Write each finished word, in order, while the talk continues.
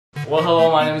Well,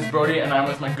 hello, my name is Brody, and I'm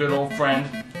with my good old friend,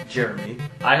 Jeremy.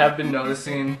 I have been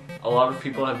noticing a lot of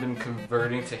people have been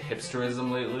converting to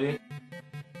hipsterism lately.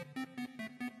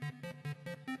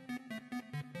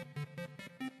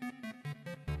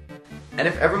 And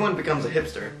if everyone becomes a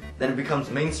hipster, then it becomes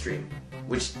mainstream,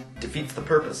 which defeats the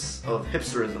purpose of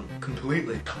hipsterism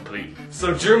completely.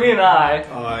 So Jeremy and I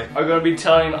Aye. are going to be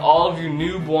telling all of you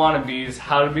noob wannabes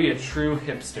how to be a true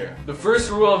hipster. The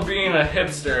first rule of being a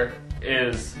hipster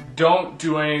is don't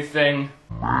do anything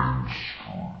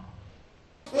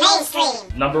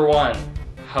mainstream. Number 1,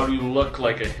 how do you look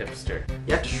like a hipster?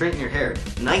 You have to straighten your hair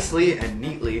nicely and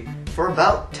neatly for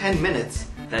about 10 minutes,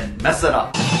 then mess it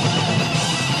up.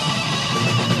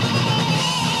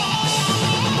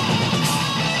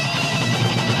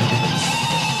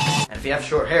 And if you have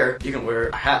short hair, you can wear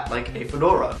a hat like a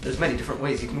fedora. There's many different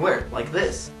ways you can wear it, like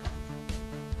this.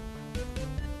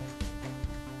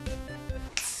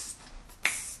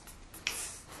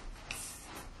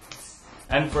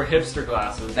 And for hipster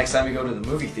glasses, Next time you go to the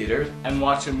movie theater, and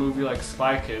watch a movie like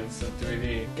Spy Kids in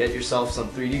 3D, get yourself some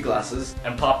 3D glasses.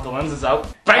 and pop the lenses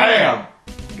out, BAM!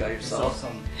 You got yourself yourself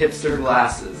some hipster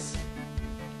glasses.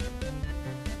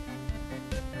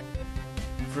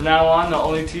 From now on, the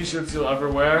only t-shirts you'll ever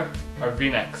wear are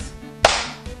V-necks.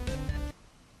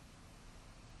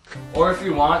 Or if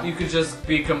you want, you could just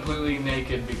be completely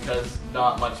naked because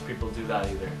not much people do that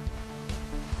either.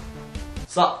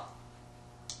 Stop.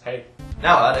 Hey,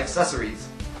 Now add accessories.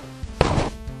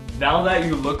 now that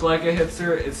you look like a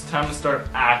hipster, it's time to start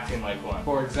acting like one.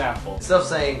 For example, Instead of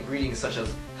saying greetings such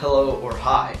as hello or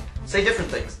hi, say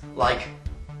different things like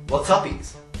what's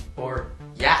uppies, or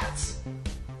yats,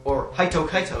 or haito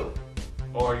kaito.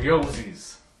 or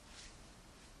Yozis.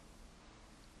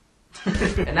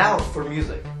 And now for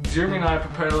music. Jeremy and I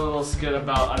prepared a little skit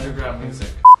about underground music.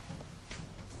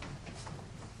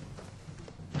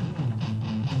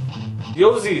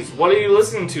 Yozis, what are you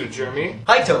listening to, Jeremy?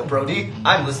 Haito, Brody.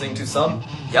 I'm listening to some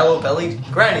yellow-bellied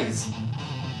grannies.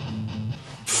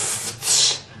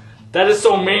 That is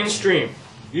so mainstream.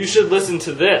 You should listen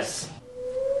to this.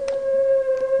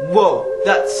 Whoa,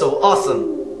 that's so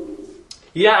awesome.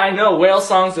 Yeah, I know, whale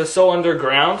songs are so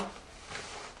underground.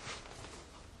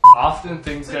 Often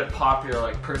things get popular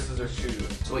like purses or shoes.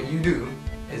 So what you do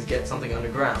is get something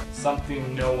underground.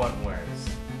 Something no one wears.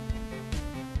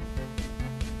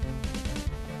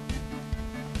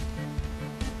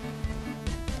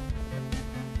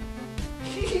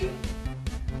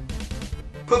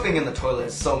 Pooping in the toilet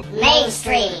is so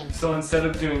Mainstream. So instead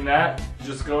of doing that,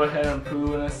 just go ahead and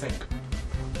poo in a sink.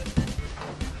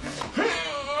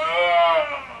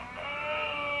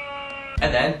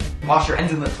 And then wash your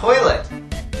hands in the toilet.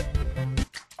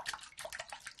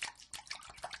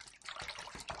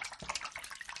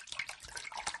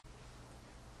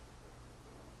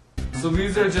 So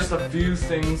these are just a few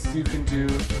things you can do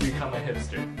to become a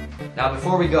hipster. Now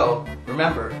before we go,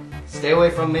 remember, stay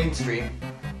away from mainstream,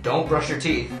 don't brush your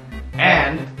teeth,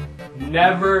 and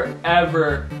Never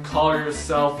ever call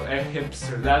yourself a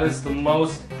hipster. That is the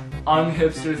most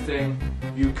unhipster thing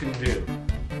you can do.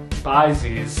 Buy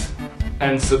these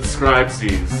and subscribe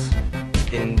these.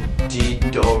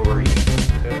 Indeedory.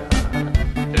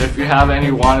 And if you have any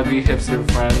wannabe hipster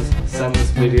friends, send this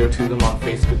video to them on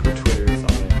Facebook or Twitter or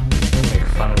something. Make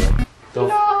fun of them.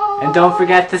 And don't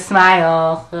forget to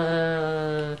smile.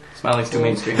 Smiling's too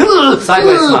mainstream.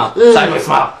 Sideways smile. Sideways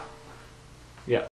smile.